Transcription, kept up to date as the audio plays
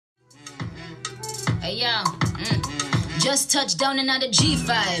Hey yo, just touched down and out of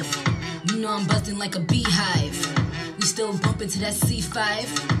G5. You know I'm buzzing like a beehive. We still bumping to that C5.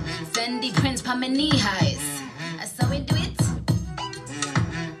 Fendi prints pa my knee highs. That's how we do it.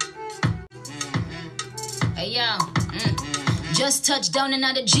 Hey yo, just touched down and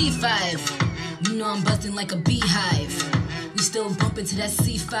out of G5. You know I'm buzzing like a beehive. We still bumping to that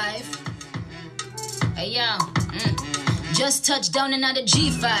C5. Hey yo, just touched down and out of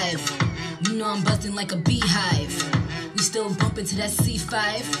G5. You know I'm buzzing like a beehive. We still bumping to that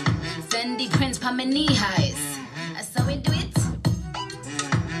C5. Fendi prints pa my knee highs. That's how we do it.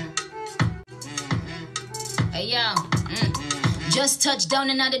 Hey yo, just touched down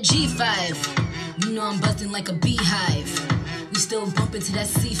and out of G5. You know I'm buzzing like a beehive. We still bumping to that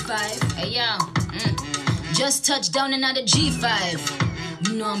C5. Hey yo, just touched down and out of G5.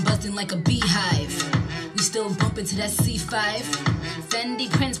 You know I'm buzzing like a beehive. We still bumping to that C5. Fendi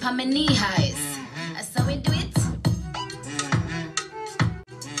prints pa my knee highs. That's how we do it.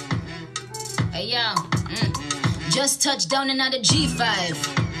 Hey yo, just touched down and out of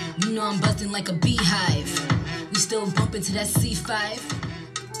G5. You know I'm buzzing like a beehive. We still bumping to that C5.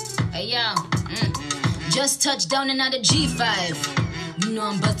 Hey yo, just touched down and out of G5. You know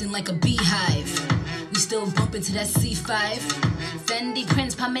I'm buzzing like a beehive. We still bumping to that C5. Fendi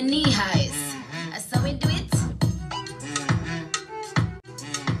prints pa my knee highs. That's how we do it.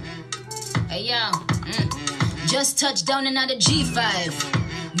 Hey yo, just touched down and out of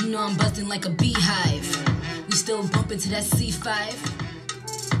G5. You know I'm buzzing like a beehive. We still bumping to that C5.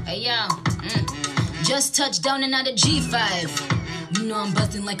 Hey yo, just touched down and out of G5. You know I'm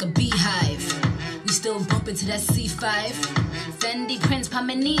buzzing like a beehive. We still bumping to that C5. Fendi prints pa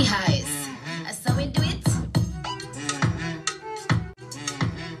my knee highs. That's how we do it.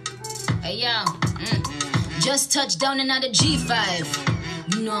 Hey yo, just touched down and out of G5.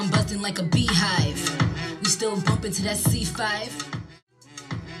 You know I'm buzzing like a beehive. We still bumping to that C5.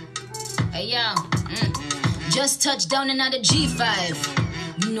 Hey yo, just touched down and out of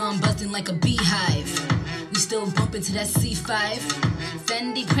G5. You know I'm buzzing like a beehive. We still bumping to that C5.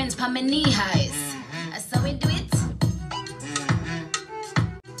 Fendi prints pa my knee highs. That's how we do it.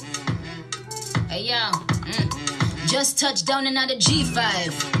 Hey yo, just touched down and out of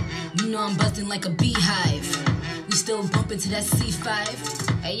G5. You know I'm buzzing like a beehive. We still bumping to that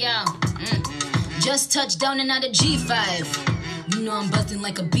C5. Hey yo, just touched down and out of G5. You know I'm buzzing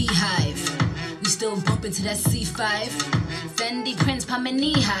like a beehive. We still bumping to that C5. Fendi prints pa my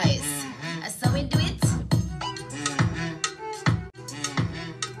knee highs. That's how we do it.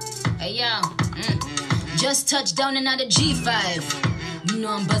 Hey yo, just touched down and out of G5. You know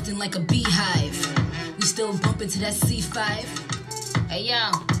I'm buzzing like a beehive. We still bumping to that C5. Hey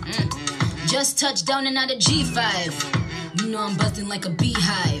yo, just touched down and out of G5. You know I'm buzzing like a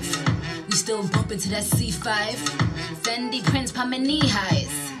beehive. We still bumping to that C5. Fendi prints pa my knee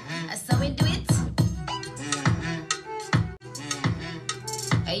highs. That's how we do it.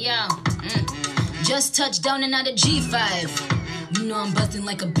 Hey yo, just touched down and out of G5. You know I'm buzzing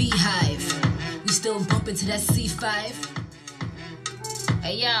like a beehive. We still bumping to that C5.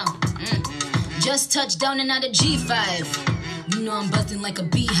 Hey yo, just touched down and out of G5. You know I'm buzzing like a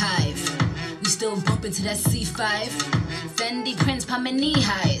beehive. We still bumping to that C5. Fendi prints pa my knee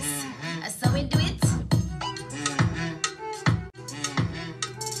highs. That's how we do it.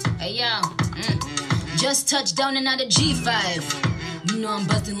 Hey yo, just touched down and out of G5. You know I'm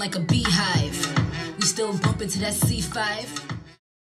buzzing like a beehive. We still bumping to that C5.